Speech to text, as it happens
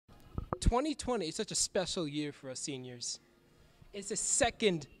2020 is such a special year for us seniors. It's the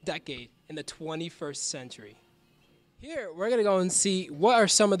second decade in the 21st century. Here, we're going to go and see what are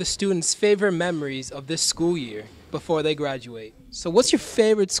some of the students' favorite memories of this school year before they graduate. So what's your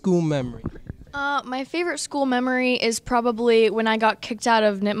favorite school memory? My favorite school memory is probably when I got kicked out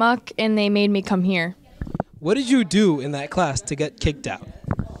of Nipmuc and they made me come here. What did you do in that class to get kicked out?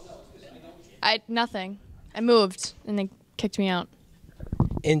 Nothing. I moved and they kicked me out.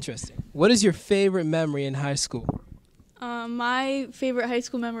 Interesting. What is your favorite memory in high school? My favorite high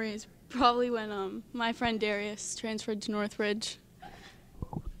school memory is probably when my friend Darius transferred to Northbridge.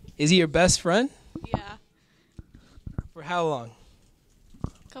 Is he your best friend? Yeah, For how long?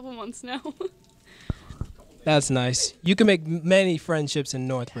 a couple months now. That's nice. You can make many friendships in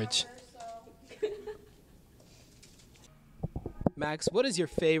Northbridge. Max, what is your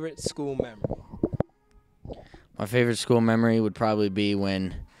favorite school memory? My favorite school memory would probably be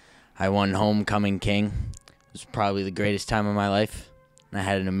when I won Homecoming King. It was probably the greatest time of my life, and I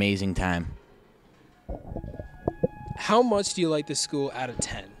had an amazing time. How much do you like the school out of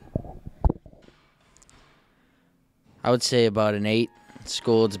 10? I would say about an 8.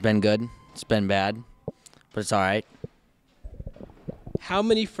 School, it's been good. It's been bad, but it's all right. How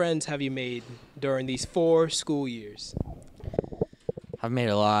many friends have you made during these 4 school years? I've made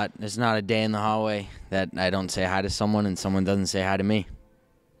a lot. There's not a day in the hallway that I don't say hi to someone and someone doesn't say hi to me.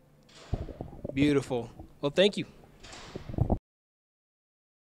 Beautiful. Well, thank you.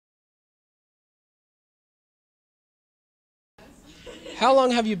 How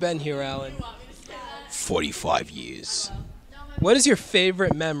long have you been here, Alan? 45 years. What is your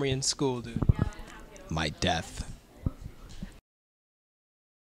favorite memory in school, dude? My death.